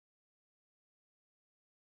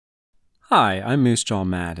Hi, I'm Moose Jaw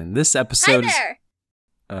Matt, and this episode Hi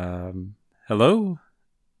there! Hello?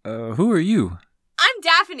 Who are you? I'm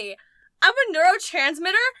Daphne. I'm a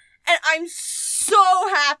neurotransmitter, and I'm so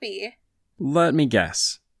happy. Let me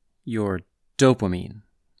guess. You're dopamine,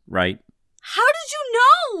 right? How did you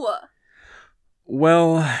know?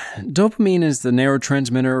 Well, dopamine is the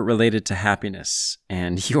neurotransmitter related to happiness,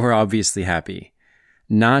 and you're obviously happy.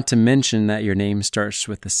 Not to mention that your name starts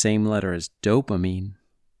with the same letter as dopamine.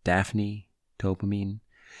 Daphne, dopamine.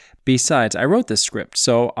 Besides, I wrote this script,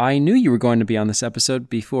 so I knew you were going to be on this episode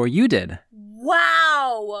before you did.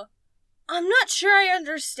 Wow. I'm not sure I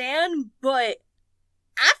understand, but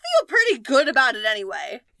I feel pretty good about it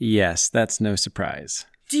anyway. Yes, that's no surprise.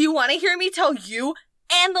 Do you want to hear me tell you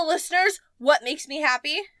and the listeners what makes me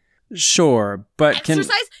happy? Sure, but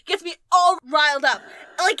Exercise gets me all riled up.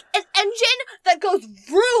 Like an engine that goes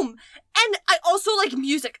vroom. And I also like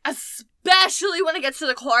music, especially when it gets to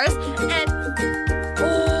the chorus. And,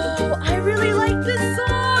 oh, I really like this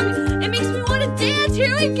song. It makes me want to dance.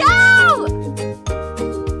 Here we go.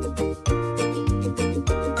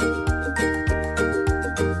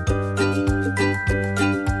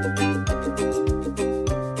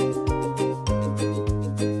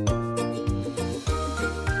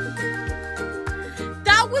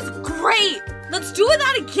 That was great. Let's do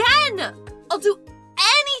that again. I'll do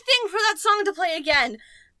anything for that song to play again.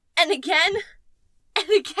 And again. And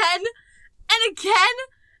again. And again.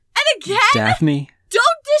 And again. Daphne? Don't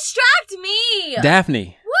distract me.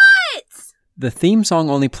 Daphne. What? The theme song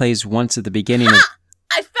only plays once at the beginning of...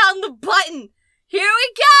 I found the button. Here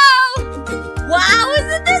we go. Wow,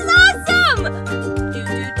 isn't this awesome?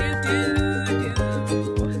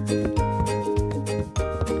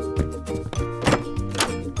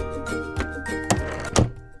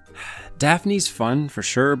 Daphne's fun, for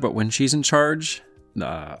sure, but when she's in charge,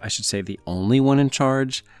 I should say the only one in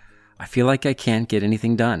charge, I feel like I can't get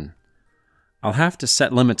anything done. I'll have to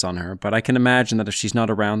set limits on her, but I can imagine that if she's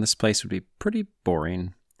not around, this place would be pretty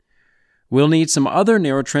boring. We'll need some other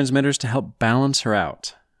neurotransmitters to help balance her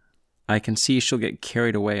out. I can see she'll get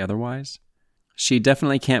carried away otherwise. She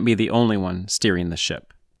definitely can't be the only one steering the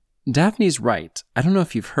ship. Daphne's right. I don't know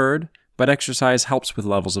if you've heard, but exercise helps with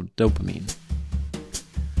levels of dopamine.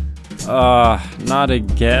 Not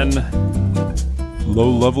again. Low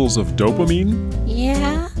levels of dopamine?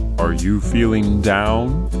 Yeah? Are you feeling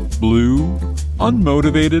down, blue,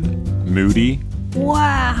 unmotivated, moody?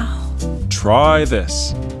 Wow. Try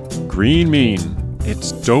this. Green Mean.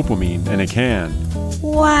 It's dopamine in a can.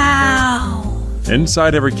 Wow.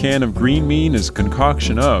 Inside every can of Green Mean is a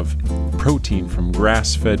concoction of protein from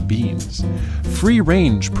grass-fed beans,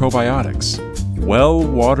 free-range probiotics,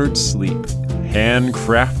 well-watered sleep,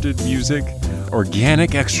 handcrafted music,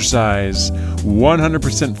 organic exercise,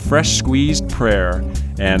 100% fresh squeezed prayer,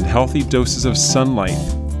 and healthy doses of sunlight,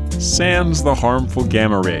 sans the harmful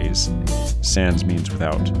gamma rays. Sans means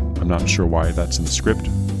without. I'm not sure why that's in the script.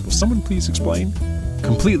 Will someone please explain?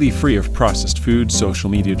 Completely free of processed food, social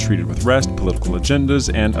media treated with rest, political agendas,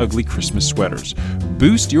 and ugly Christmas sweaters.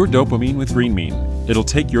 Boost your dopamine with Green Mean. It'll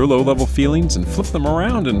take your low-level feelings and flip them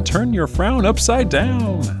around and turn your frown upside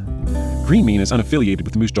down. Green Mean is unaffiliated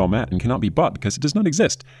with Moose Jaw Matt and cannot be bought because it does not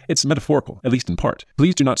exist. It's metaphorical, at least in part.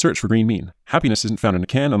 Please do not search for Green Mean. Happiness isn't found in a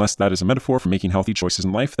can unless that is a metaphor for making healthy choices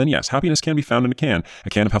in life. Then yes, happiness can be found in a can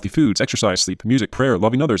of healthy foods, exercise, sleep, music, prayer,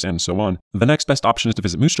 loving others, and so on. The next best option is to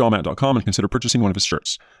visit moosejawmatt.com and consider purchasing one of his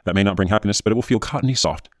shirts. That may not bring happiness, but it will feel cottony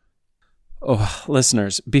soft. Oh,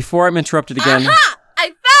 listeners, before I'm interrupted again... Aha! I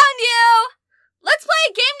found you! Let's play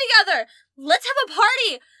a game together! Let's have a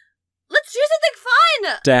party! Let's do something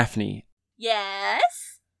fun! Daphne...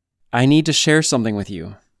 Yes? I need to share something with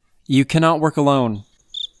you. You cannot work alone.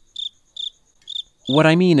 What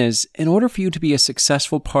I mean is, in order for you to be a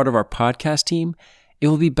successful part of our podcast team, it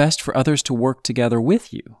will be best for others to work together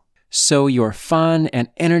with you. So your fun and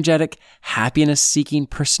energetic, happiness-seeking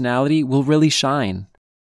personality will really shine.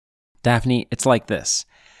 Daphne, it's like this.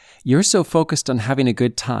 You're so focused on having a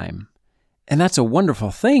good time. And that's a wonderful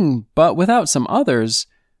thing, but without some others...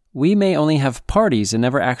 we may only have parties and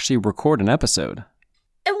never actually record an episode.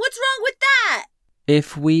 And what's wrong with that?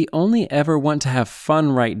 If we only ever want to have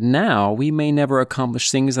fun right now, we may never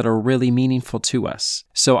accomplish things that are really meaningful to us.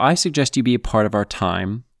 So I suggest you be a part of our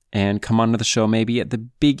time and come onto the show maybe at the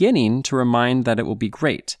beginning to remind that it will be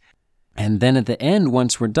great. And then at the end,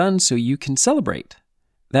 once we're done, so you can celebrate.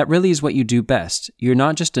 That really is what you do best. You're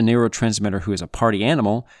not just a neurotransmitter who is a party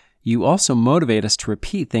animal. You also motivate us to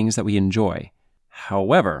repeat things that we enjoy.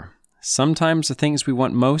 However, sometimes the things we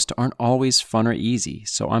want most aren't always fun or easy,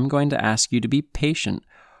 so I'm going to ask you to be patient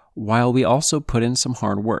while we also put in some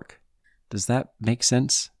hard work. Does that make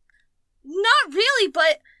sense? Not really,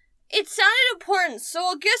 but it sounded important, so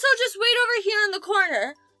I guess I'll just wait over here in the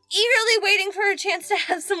corner, eagerly waiting for a chance to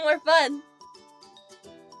have some more fun.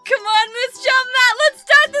 Come on, Moose Jump Matt, let's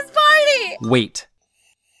start this party! Wait.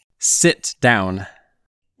 Sit down.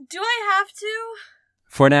 Do I have to?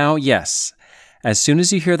 For now, yes. As soon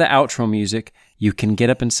as you hear the outro music, you can get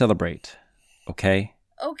up and celebrate. Okay?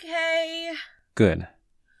 Okay. Good.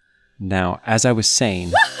 Now, as I was saying...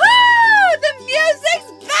 Woohoo! The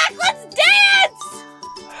music's back! Let's dance!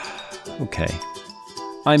 Okay.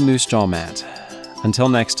 I'm Moose Jaw Matt. Until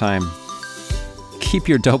next time, keep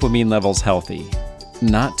your dopamine levels healthy.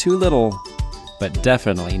 Not too little, but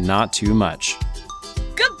definitely not too much.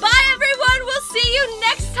 Goodbye, everyone! We'll see you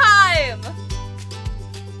next time!